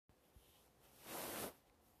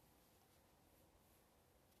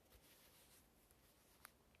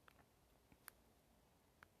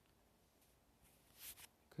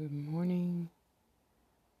Good morning.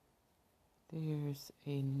 There's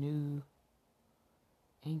a new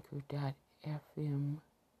Anchor.fm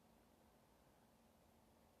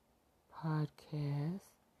podcast,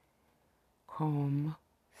 Calm,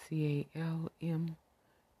 CALM,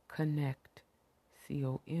 Connect,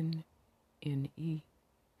 CONNECT,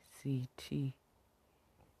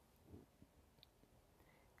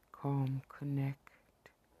 Calm Connect.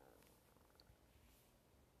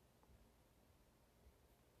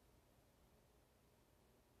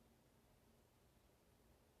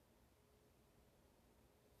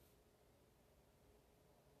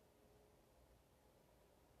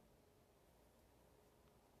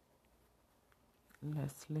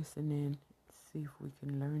 Let's listen in, see if we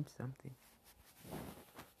can learn something.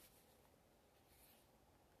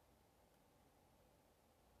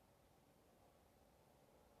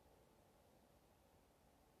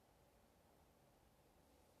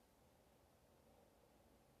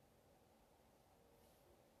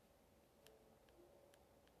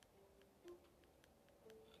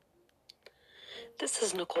 This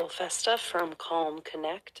is Nicole Festa from Calm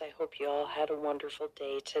Connect. I hope you all had a wonderful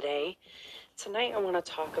day today. Tonight I want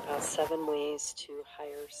to talk about 7 ways to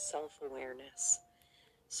higher self-awareness.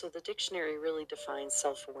 So the dictionary really defines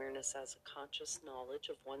self-awareness as a conscious knowledge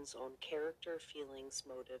of one's own character, feelings,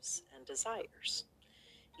 motives, and desires.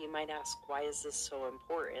 You might ask, why is this so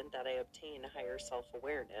important that I obtain higher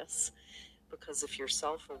self-awareness? Because if you're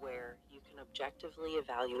self-aware, you can objectively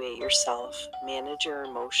evaluate yourself, manage your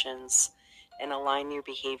emotions, and align your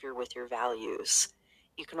behavior with your values.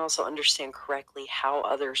 You can also understand correctly how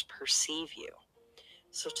others perceive you.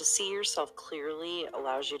 So to see yourself clearly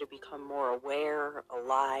allows you to become more aware,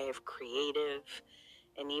 alive, creative,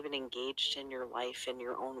 and even engaged in your life and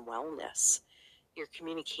your own wellness. Your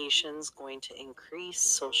communication's going to increase,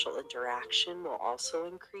 social interaction will also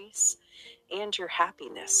increase, and your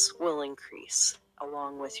happiness will increase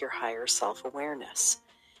along with your higher self-awareness.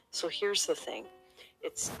 So here's the thing.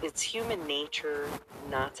 It's human nature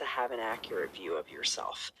not to have an accurate view of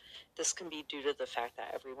yourself. This can be due to the fact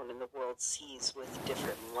that everyone in the world sees with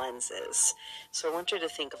different lenses. So I want you to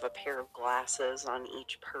think of a pair of glasses on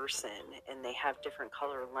each person, and they have different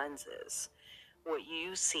color lenses. What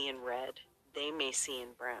you see in red, they may see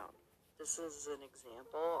in brown. This is an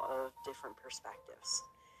example of different perspectives.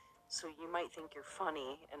 So you might think you're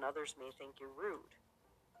funny, and others may think you're rude.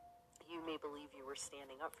 You may believe you were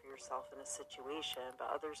standing up for yourself in a situation, but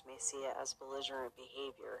others may see it as belligerent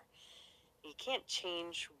behavior. You can't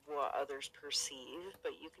change what others perceive,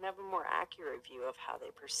 but you can have a more accurate view of how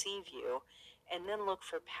they perceive you, and then look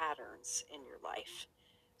for patterns in your life.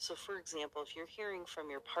 So for example, if you're hearing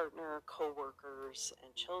from your partner, coworkers,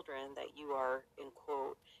 and children that you are, in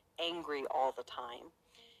quote, angry all the time,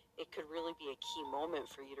 it could really be a key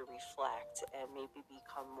moment for you to reflect and maybe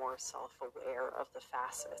become more self-aware of the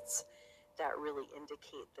facets that really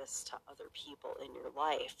indicate this to other people in your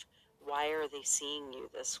life. Why are they seeing you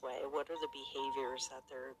this way? What are the behaviors that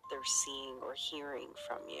they're seeing or hearing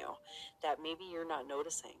from you that maybe you're not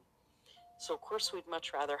noticing? So of course we'd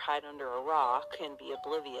much rather hide under a rock and be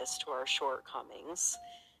oblivious to our shortcomings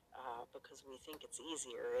because we think it's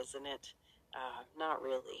easier, isn't it? Not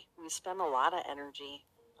really. We spend a lot of energy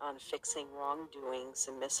on fixing wrongdoings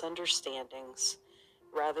and misunderstandings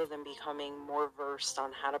rather than becoming more versed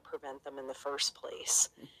on how to prevent them in the first place.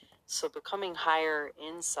 So becoming higher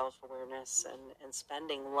in self-awareness and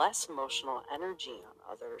spending less emotional energy on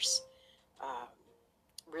others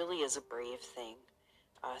really is a brave thing.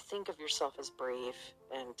 Think of yourself as brave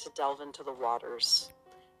and to delve into the waters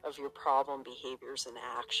of your problem behaviors and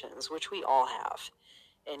actions, which we all have.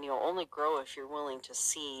 And you'll only grow if you're willing to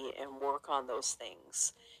see and work on those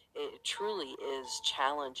things. It truly is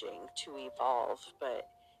challenging to evolve, but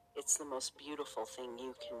it's the most beautiful thing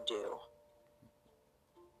you can do.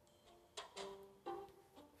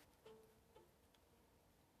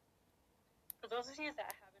 For those of you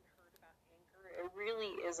that haven't heard about Anchor, it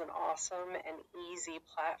really is an awesome and easy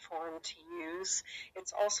platform to use.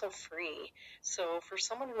 It's also free. So for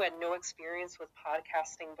someone who had no experience with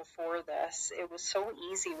podcasting before this, it was so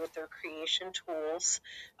easy with their creation tools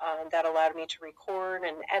that allowed me to record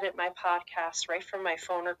and edit my podcast right from my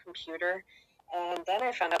phone or computer. And then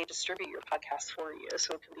I found out you distribute your podcast for you,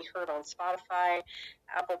 so it can be heard on Spotify,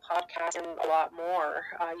 Apple Podcasts, and a lot more.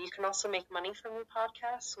 You can also make money from your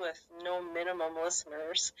podcasts with no minimum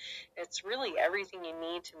listeners. It's really everything you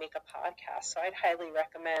need to make a podcast, so I'd highly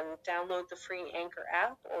recommend download the free Anchor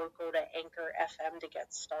app or go to Anchor FM to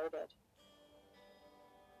get started.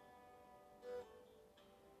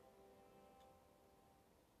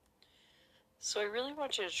 So I really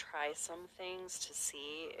want you to try some things to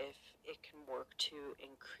see if it can work to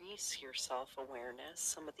increase your self-awareness.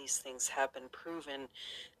 Some of these things have been proven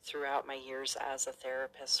throughout my years as a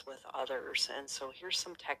therapist with others. And so here's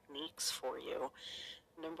some techniques for you.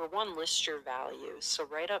 Number one, list your values. So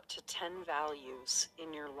write up to 10 values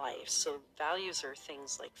in your life. So values are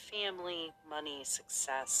things like family, money,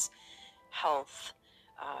 success, health.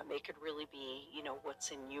 It could really be,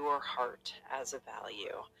 what's in your heart as a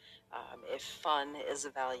value. If fun is a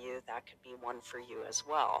value, that could be one for you as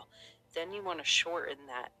well. Then you want to shorten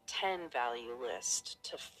that 10 value list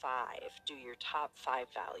to 5. Do your top 5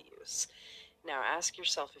 values. Now ask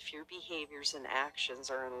yourself if your behaviors and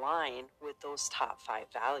actions are in line with those top 5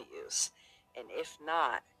 values. And if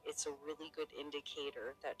not, it's a really good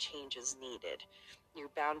indicator that change is needed.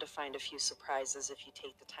 You're bound to find a few surprises if you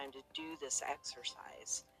take the time to do this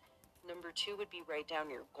exercise. Number 2 would be write down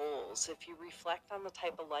your goals. If you reflect on the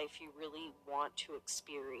type of life you really want to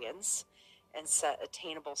experience and set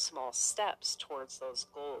attainable small steps towards those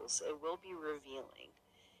goals, it will be revealing.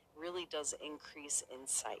 Really does increase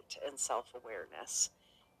insight and self-awareness.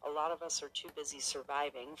 A lot of us are too busy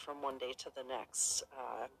surviving from one day to the next,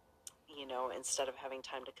 instead of having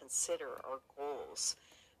time to consider our goals.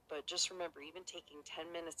 But just remember, even taking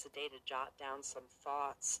 10 minutes a day to jot down some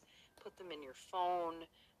thoughts, put them in your phone,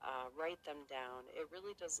 write them down, it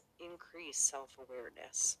really does increase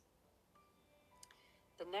self-awareness.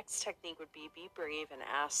 The next technique would be brave and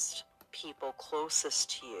ask people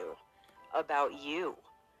closest to you about you.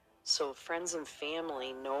 So friends and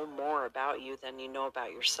family know more about you than you know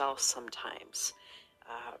about yourself sometimes.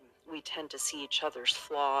 We tend to see each other's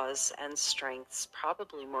flaws and strengths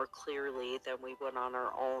probably more clearly than we would on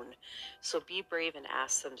our own. So be brave and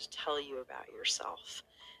ask them to tell you about yourself.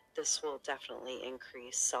 This will definitely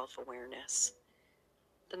increase self-awareness.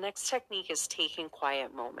 The next technique is taking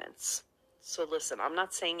quiet moments. So listen, I'm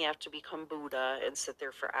not saying you have to become Buddha and sit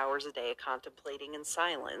there for hours a day contemplating in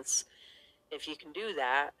silence. If you can do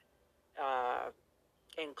that,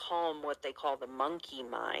 and calm what they call the monkey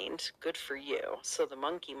mind, good for you. So the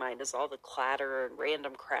monkey mind is all the clatter and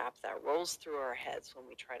random crap that rolls through our heads when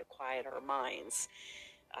we try to quiet our minds.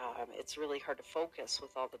 It's really hard to focus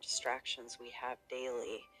with all the distractions we have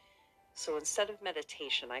daily. So instead of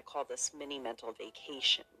meditation, I call this mini mental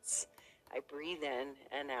vacations. I breathe in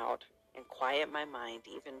and out and quiet my mind,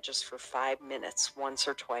 even just for 5 minutes, once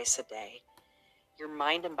or twice a day. Your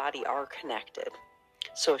mind and body are connected.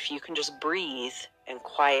 So if you can just breathe and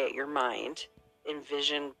quiet your mind,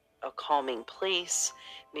 envision a calming place,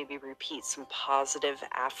 maybe repeat some positive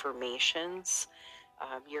affirmations,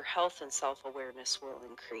 your health and self-awareness will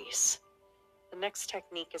increase. The next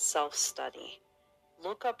technique is self-study.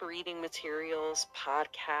 Look up reading materials,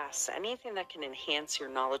 podcasts, anything that can enhance your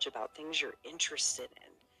knowledge about things you're interested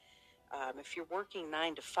in. If you're working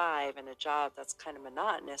 9 to 5 in a job that's kind of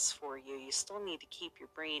monotonous for you, you still need to keep your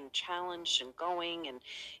brain challenged and going and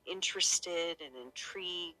interested and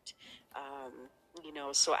intrigued.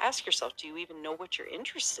 So ask yourself, do you even know what you're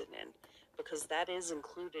interested in? Because that is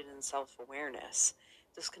included in self-awareness.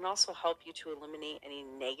 This can also help you to eliminate any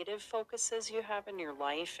negative focuses you have in your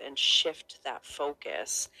life and shift that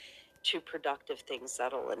focus to productive things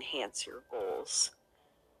that'll enhance your goals.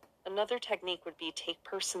 Another technique would be take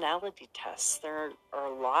personality tests. There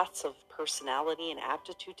are lots of personality and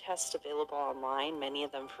aptitude tests available online, many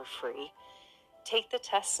of them for free. Take the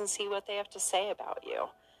tests and see what they have to say about you.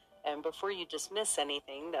 And before you dismiss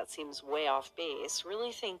anything that seems way off base,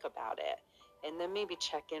 really think about it. And then maybe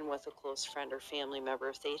check in with a close friend or family member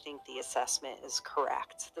if they think the assessment is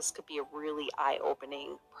correct. This could be a really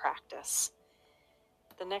eye-opening practice.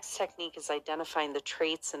 The next technique is identifying the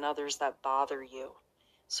traits in others that bother you.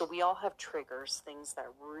 So we all have triggers, things that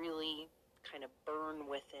really kind of burn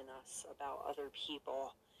within us about other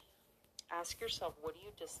people. Ask yourself, what do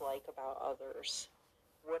you dislike about others?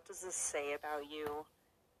 What does this say about you?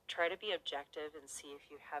 Try to be objective and see if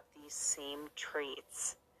you have these same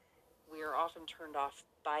traits. We are often turned off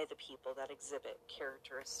by the people that exhibit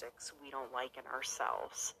characteristics we don't like in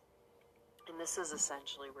ourselves. And this is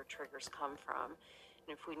essentially where triggers come from.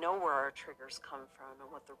 And if we know where our triggers come from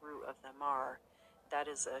and what the root of them are, that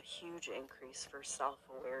is a huge increase for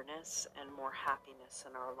self-awareness and more happiness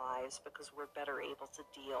in our lives because we're better able to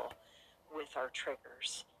deal with our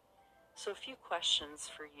triggers. So a few questions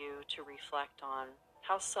for you to reflect on.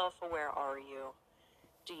 How self-aware are you?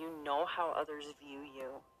 Do you know how others view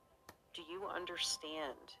you? Do you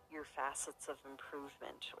understand your facets of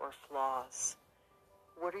improvement or flaws?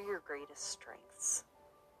 What are your greatest strengths?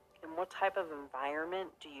 In what type of environment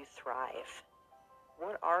do you thrive?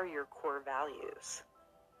 What are your core values?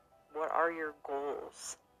 What are your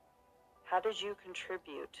goals? How did you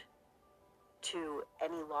contribute to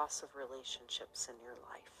any loss of relationships in your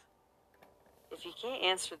life? If you can't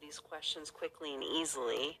answer these questions quickly and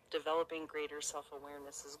easily, developing greater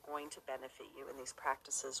self-awareness is going to benefit you, and these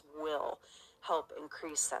practices will help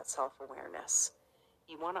increase that self-awareness.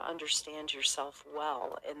 You want to understand yourself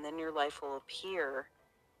well, and then your life will appear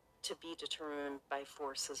to be determined by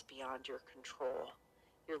forces beyond your control.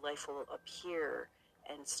 Your life will appear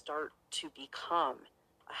and start to become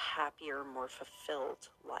a happier, more fulfilled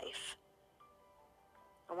life.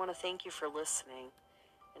 I want to thank you for listening.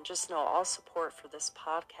 And just know all support for this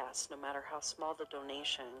podcast, no matter how small the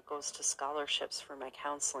donation, goes to scholarships for my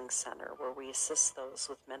counseling center, where we assist those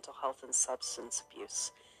with mental health and substance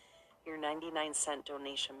abuse. Your 99-cent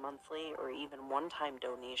donation monthly or even one-time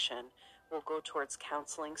donation will go towards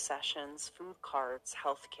counseling sessions, food cards,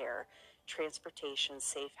 healthcare, transportation,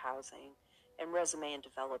 safe housing, and resume and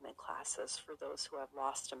development classes for those who have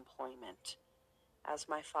lost employment. As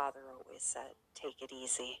my father always said, take it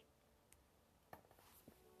easy.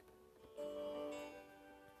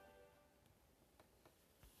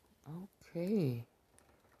 Okay,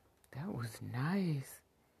 that was nice.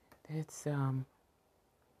 That's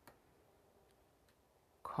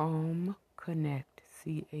Calm Connect,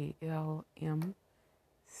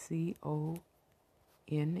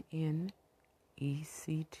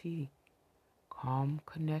 CalmConnect, Calm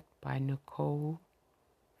Connect by Nicole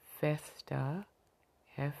Festa,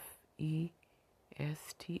 Festa,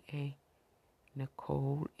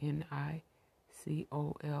 Nicole,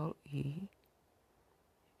 Nicole.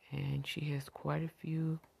 And she has quite a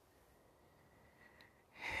few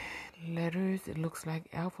letters. It looks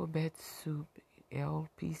like alphabet soup.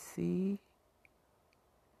 LPC.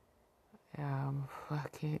 I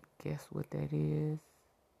can't guess what that is.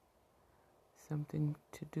 Something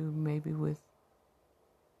to do maybe with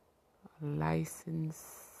a license.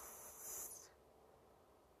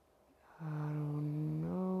 I don't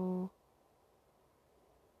know.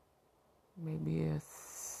 Maybe a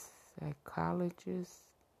psychologist.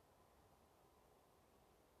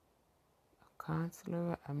 A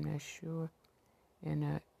counselor. I'm not sure. And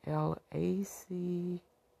a LAC. And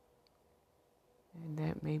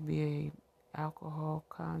that may be a alcohol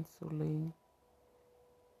counseling.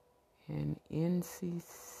 And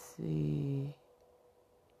NCC,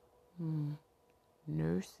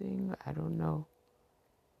 nursing, I don't know.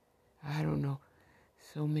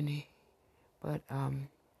 So many, but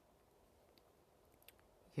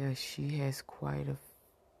yeah, she has quite a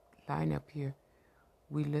lineup here.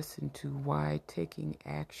 We listen to Why Taking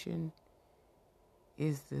Action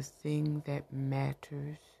is the Thing That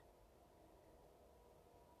Matters.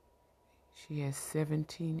 She has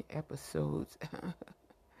 17 episodes.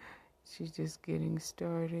 She's just getting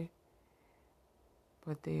started.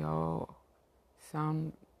 But they all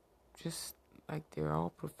sound just like they're all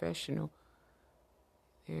professional.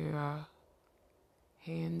 They're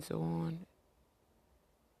hands-on.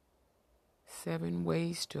 7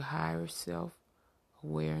 ways to higher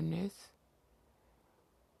self-awareness.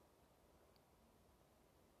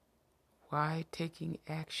 Why taking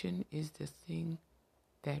action is the thing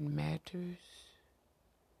that matters.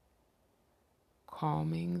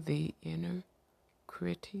 Calming the inner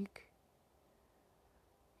critic.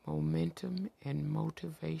 Momentum and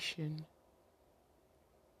motivation.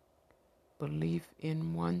 Belief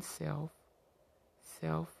in oneself.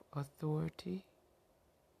 Self-authority.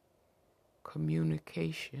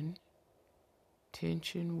 Communication.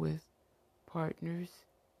 Tension with partners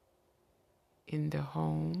in the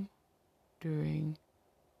home during,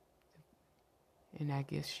 and I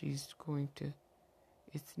guess she's going to,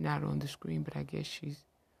 it's not on the screen, but I guess she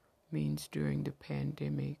means during the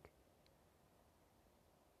pandemic.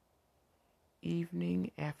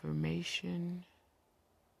 Evening affirmation.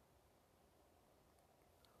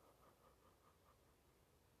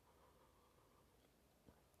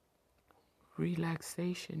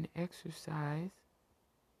 Relaxation exercise.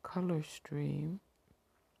 Color stream.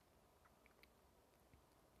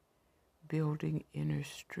 Building inner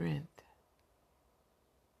strength.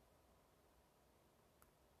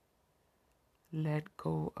 Let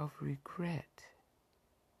go of regret.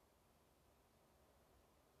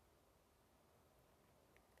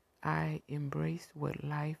 I embrace what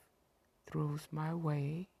life throws my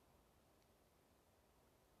way.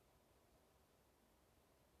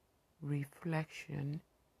 Reflection.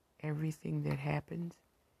 Everything that happens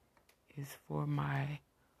is for my,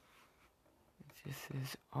 this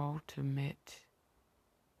is ultimate.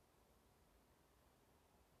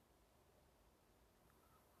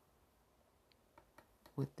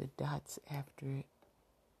 With the dots after it,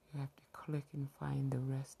 you have to click and find the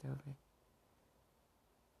rest of it.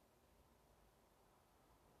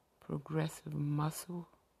 progressive muscle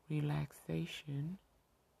relaxation,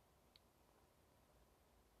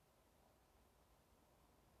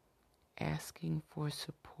 asking for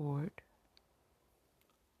support,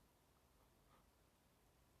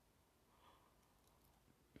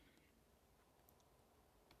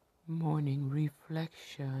 morning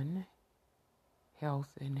reflection,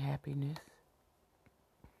 health and happiness,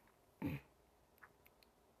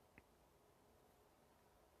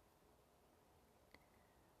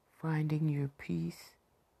 finding your peace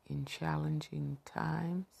in challenging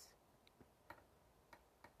times,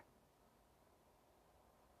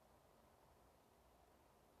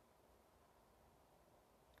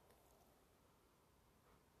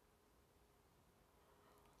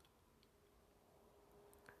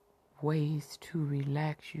 ways to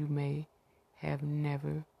relax you may have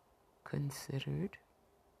never considered.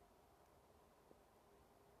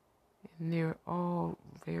 And they're all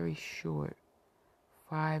very short,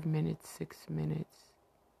 5 minutes, 6 minutes.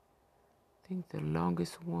 I think the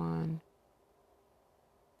longest one,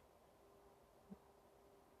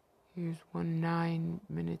 here's one, 9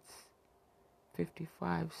 minutes,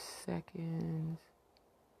 55 seconds.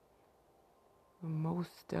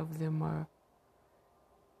 Most of them are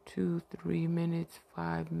 2, 3 minutes,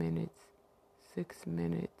 5 minutes, 6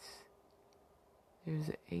 minutes. There's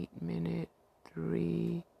an 8-minute,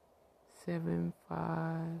 3, 7, 5,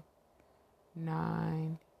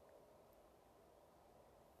 9.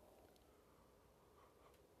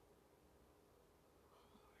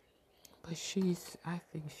 But I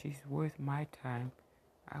think she's worth my time.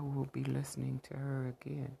 I will be listening to her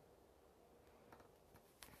again.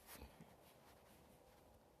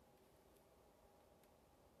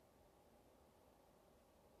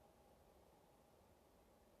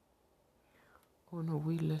 Oh no,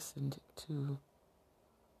 we listened to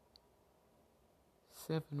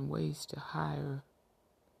 7 Ways to Higher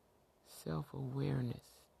Self-Awareness.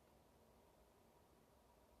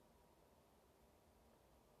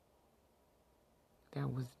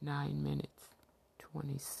 That was 9 minutes,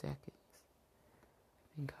 20 seconds.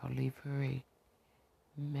 I think I'll leave her a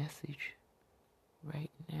message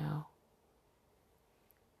right now.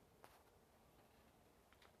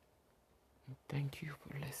 And thank you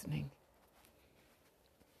for listening.